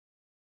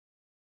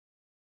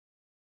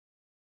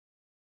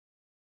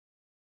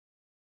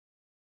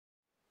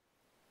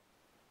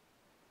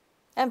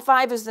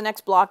M5 is the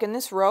next block in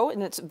this row,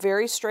 and it's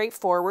very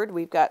straightforward.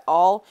 We've got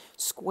all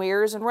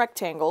squares and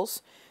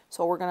rectangles.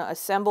 So we're going to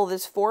assemble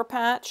this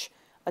 4-patch,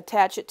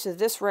 attach it to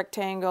this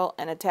rectangle,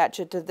 and attach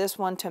it to this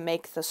one to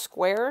make the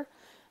square,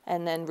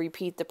 and then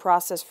repeat the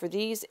process for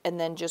these, and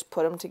then just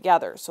put them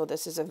together. So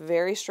this is a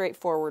very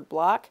straightforward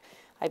block.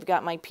 I've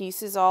got my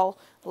pieces all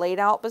laid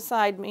out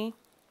beside me.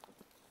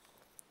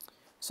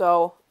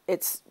 So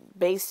it's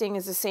basting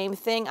is the same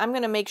thing. I'm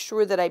going to make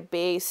sure that I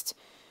baste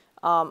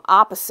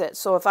opposite.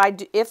 So if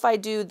I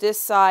do this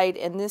side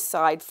and this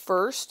side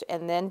first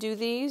and then do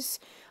these,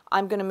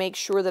 I'm going to make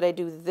sure that I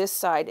do this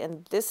side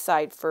and this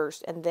side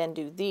first and then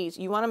do these.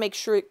 You want to make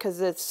sure, because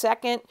the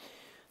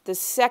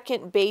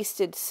second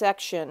basted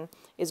section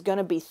is going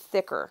to be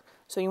thicker.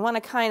 So you want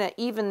to kind of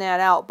even that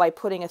out by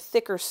putting a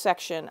thicker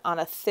section on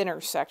a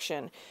thinner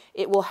section.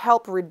 It will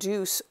help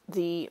reduce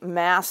the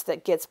mass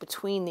that gets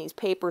between these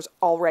papers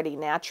already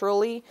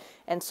naturally,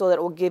 and so that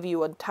it will give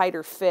you a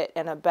tighter fit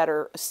and a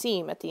better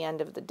seam at the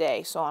end of the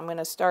day. So I'm going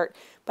to start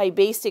by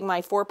basting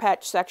my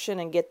 4-patch section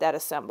and get that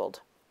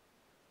assembled.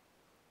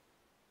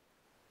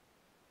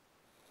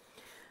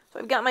 So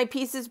I've got my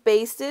pieces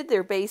basted.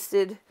 They're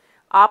basted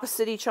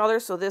opposite each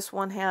other, so this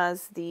one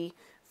has the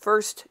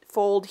first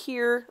fold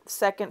here,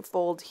 second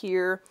fold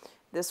here.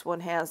 This one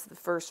has the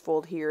first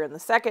fold here and the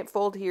second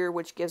fold here,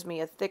 which gives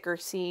me a thicker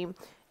seam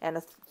and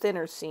a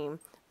thinner seam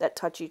that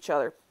touch each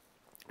other.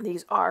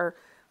 These are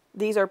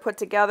put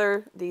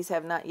together. These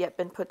have not yet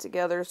been put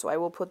together, so I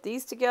will put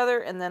these together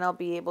and then I'll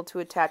be able to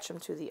attach them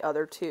to the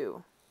other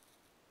two.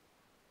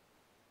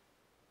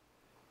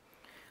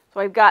 So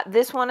I've got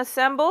this one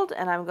assembled,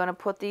 and I'm going to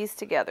put these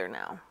together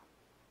now.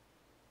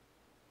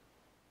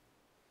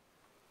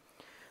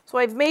 So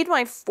I've made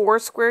my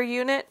 4-square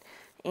unit,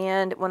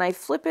 and when I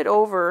flip it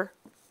over,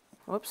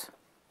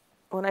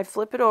 when I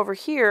flip it over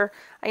here,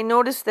 I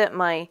notice that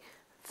my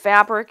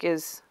fabric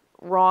is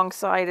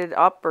wrong-sided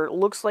up, or it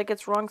looks like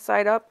it's wrong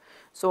side up.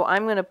 So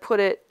I'm going to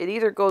put it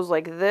either goes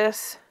like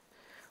this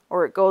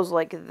or it goes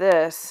like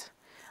this.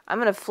 I'm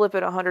going to flip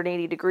it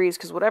 180 degrees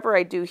because whatever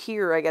I do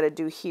here, I got to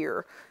do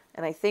here.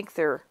 And I think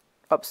they're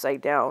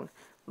upside down.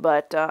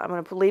 But I'm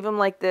going to leave them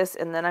like this,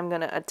 and then I'm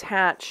going to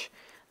attach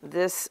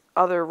this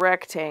other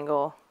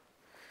rectangle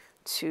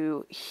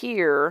to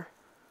here,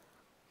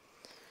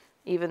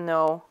 even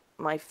though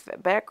my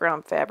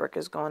background fabric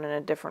is going in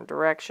a different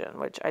direction,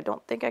 which I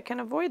don't think I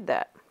can avoid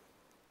that.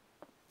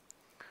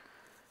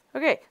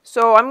 Okay,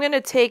 so I'm going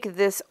to take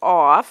this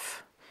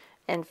off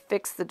and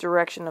fix the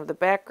direction of the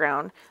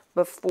background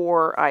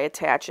before I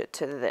attach it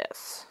to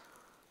this.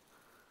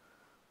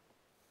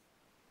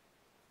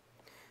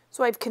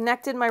 So I've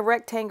connected my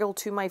rectangle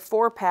to my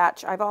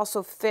 4-patch. I've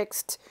also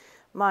fixed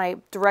my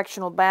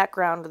directional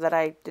background that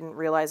I didn't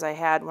realize I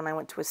had when I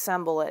went to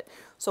assemble it.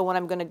 So when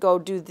I'm going to go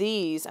do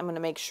these, I'm going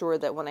to make sure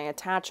that when I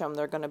attach them,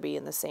 they're going to be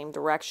in the same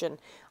direction.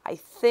 I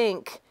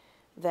think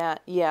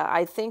that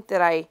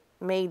I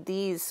made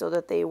these so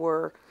that they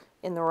were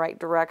in the right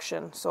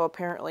direction. So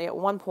apparently at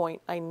one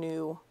point I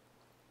knew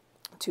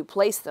to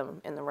place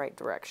them in the right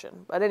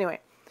direction. But anyway,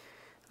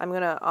 I'm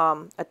going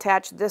to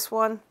attach this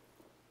one.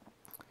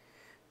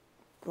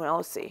 Well,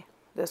 let's see.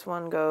 This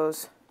one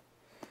goes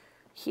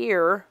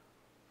here.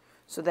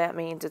 So that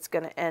means it's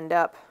going to end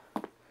up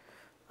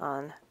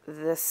on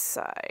this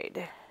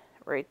side,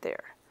 right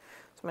there.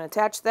 So I'm going to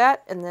attach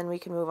that, and then we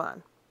can move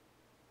on.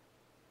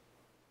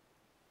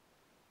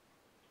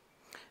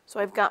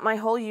 So I've got my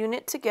whole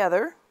unit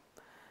together,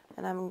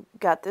 and I've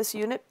got this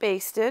unit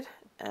basted,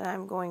 and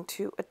I'm going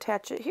to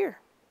attach it here.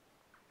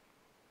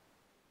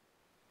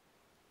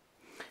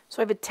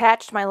 So I've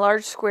attached my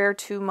large square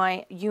to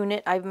my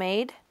unit I've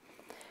made,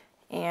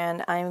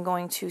 and I'm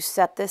going to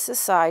set this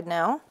aside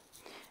now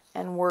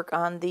and work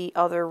on the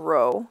other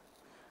row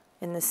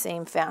in the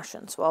same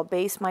fashion. So I'll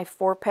base my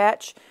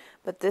 4-patch,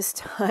 but this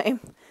time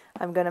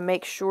I'm going to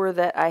make sure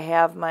that I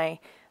have my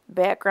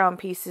background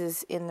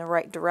pieces in the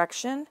right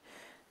direction,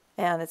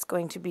 and it's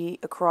going to be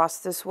across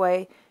this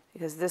way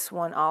because this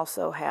one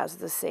also has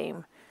the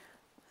same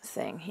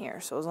thing here.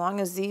 So as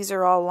long as these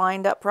are all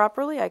lined up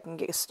properly, I can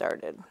get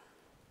started.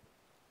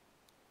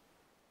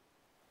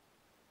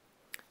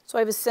 So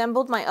I've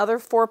assembled my other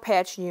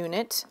 4-patch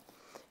unit,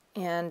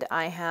 and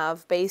I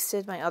have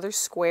basted my other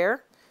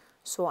square,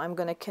 so I'm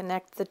going to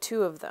connect the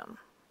two of them.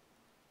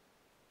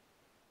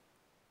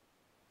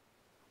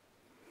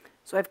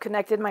 So I've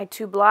connected my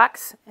 2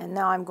 blocks, and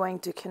now I'm going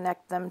to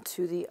connect them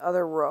to the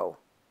other row.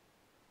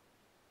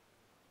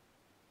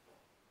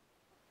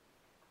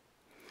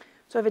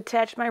 So I've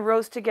attached my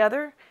rows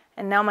together,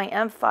 and now my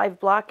M5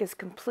 block is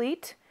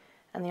complete,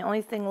 and the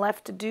only thing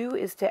left to do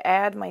is to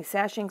add my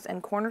sashings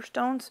and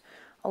cornerstones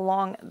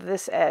along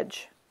this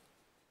edge.